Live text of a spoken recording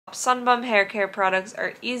SUNBUM hair care products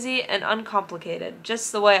are easy and uncomplicated,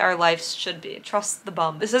 just the way our lives should be. Trust the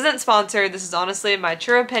bum. This isn't sponsored, this is honestly my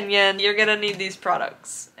true opinion. You're gonna need these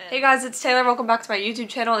products. Hey guys, it's Taylor, welcome back to my YouTube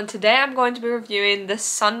channel, and today I'm going to be reviewing this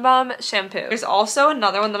SUNBUM shampoo. There's also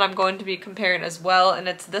another one that I'm going to be comparing as well, and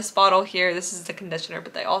it's this bottle here. This is the conditioner,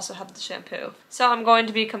 but they also have the shampoo. So I'm going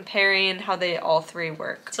to be comparing how they all three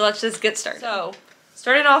work. So let's just get started. So,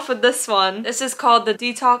 starting off with this one, this is called the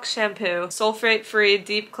Detox Shampoo, sulfate-free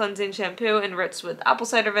deep cleansing shampoo enriched with apple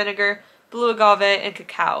cider vinegar, blue agave, and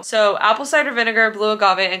cacao. So apple cider vinegar, blue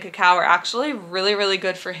agave, and cacao are actually really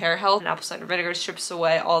good for hair health. And apple cider vinegar strips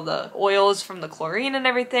away all the oils from the chlorine and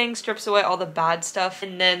everything, strips away all the bad stuff,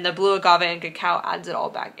 and then the blue agave and cacao adds it all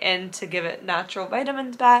back in to give it natural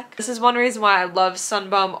vitamins back. This is one reason why I love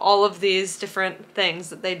SUNBUM, all of these different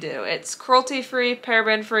things that they do. It's cruelty-free,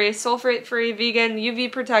 paraben-free, sulfate-free, vegan,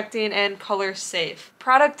 UV protecting, and color safe.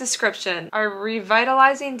 Product description. Our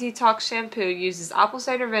revitalizing detox shampoo uses apple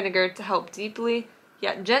cider vinegar to help deeply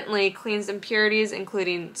yet gently cleanse impurities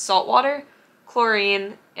including saltwater,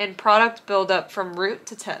 chlorine, and product buildup from root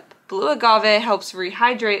to tip. Blue agave helps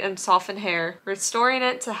rehydrate and soften hair, restoring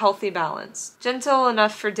it to healthy balance. Gentle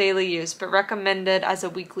enough for daily use, but recommended as a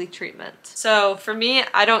weekly treatment. So for me,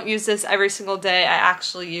 I don't use this every single day. I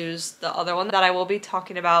actually use the other one that I will be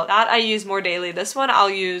talking about. That I use more daily. This one I'll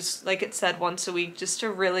use, like it said, once a week just to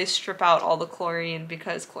really strip out all the chlorine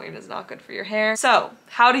because chlorine is not good for your hair. So,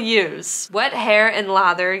 how to use. Wet hair and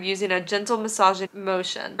lather using a gentle massaging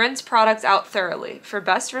motion. Rinse products out thoroughly. For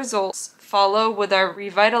best results, follow with our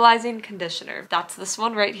revitalizing conditioner. That's this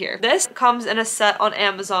one right here. This comes in a set on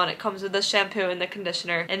Amazon. It comes with the shampoo and the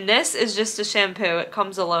conditioner, and this is just a shampoo. It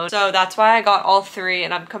comes alone. So that's why I got all three,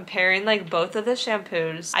 and I'm comparing like both of the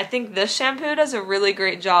shampoos. I think this shampoo does a really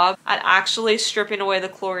great job at actually stripping away the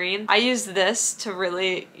chlorine. I use this to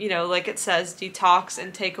really, you know, like it says, detox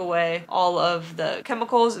and take away all of the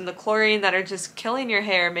chemicals and the chlorine that are just killing your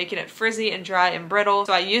hair, making it frizzy and dry and brittle.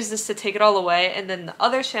 So I use this to take it all away, and then the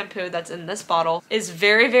other shampoo that's in this bottle is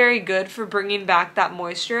very good for bringing back that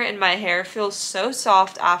moisture, and my hair feels so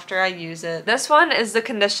soft after I use it. This one is the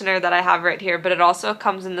conditioner that I have right here, but it also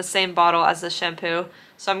comes in the same bottle as the shampoo.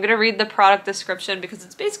 So I'm going to read the product description because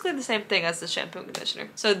it's basically the same thing as the shampoo and conditioner.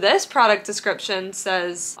 So this product description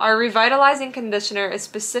says, our revitalizing conditioner is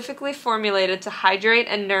specifically formulated to hydrate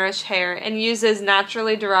and nourish hair and uses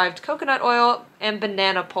naturally derived coconut oil and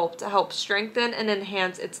banana pulp to help strengthen and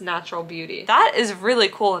enhance its natural beauty. That is really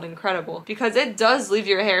cool and incredible because it does leave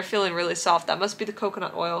your hair feeling really soft. That must be the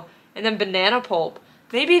coconut oil. And then banana pulp.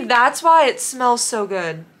 Maybe that's why it smells so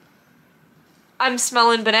good. I'm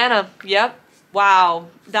smelling banana. Yep. Wow,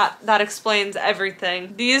 that explains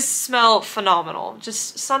everything. These smell phenomenal.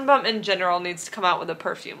 Just SUNBUM in general needs to come out with a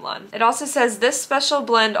perfume line. It also says this special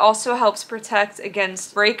blend also helps protect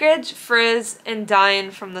against breakage, frizz, and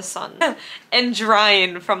dyeing from the sun. And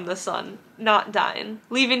drying from the sun, not dying.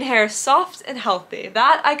 Leaving hair soft and healthy.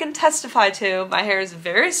 That I can testify to. My hair is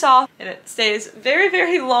very soft and it stays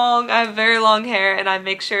very long. I have very long hair and I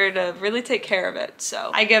make sure to really take care of it.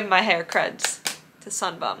 So I give my hair creds to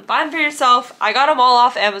SUNBUM. Buy them for yourself. I got them all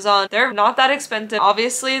off Amazon. They're not that expensive.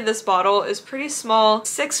 Obviously, this bottle is pretty small,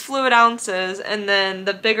 6 fluid ounces, and then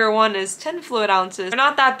the bigger one is 10 fluid ounces. They're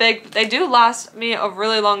not that big, but they do last me a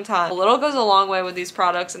really long time. A little goes a long way with these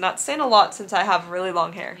products, and that's saying a lot since I have really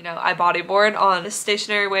long hair. You know, I bodyboard on this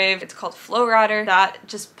stationary wave. It's called Flow Rider. That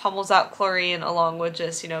just pummels out chlorine along with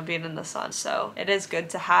just, you know, being in the sun. So it is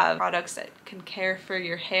good to have products that can care for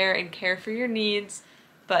your hair and care for your needs.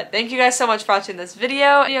 But thank you guys so much for watching this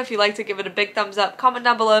video. If you liked it, give it a big thumbs up. Comment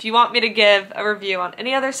down below if you want me to give a review on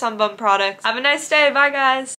any other SUNBUM products. Have a nice day. Bye, guys.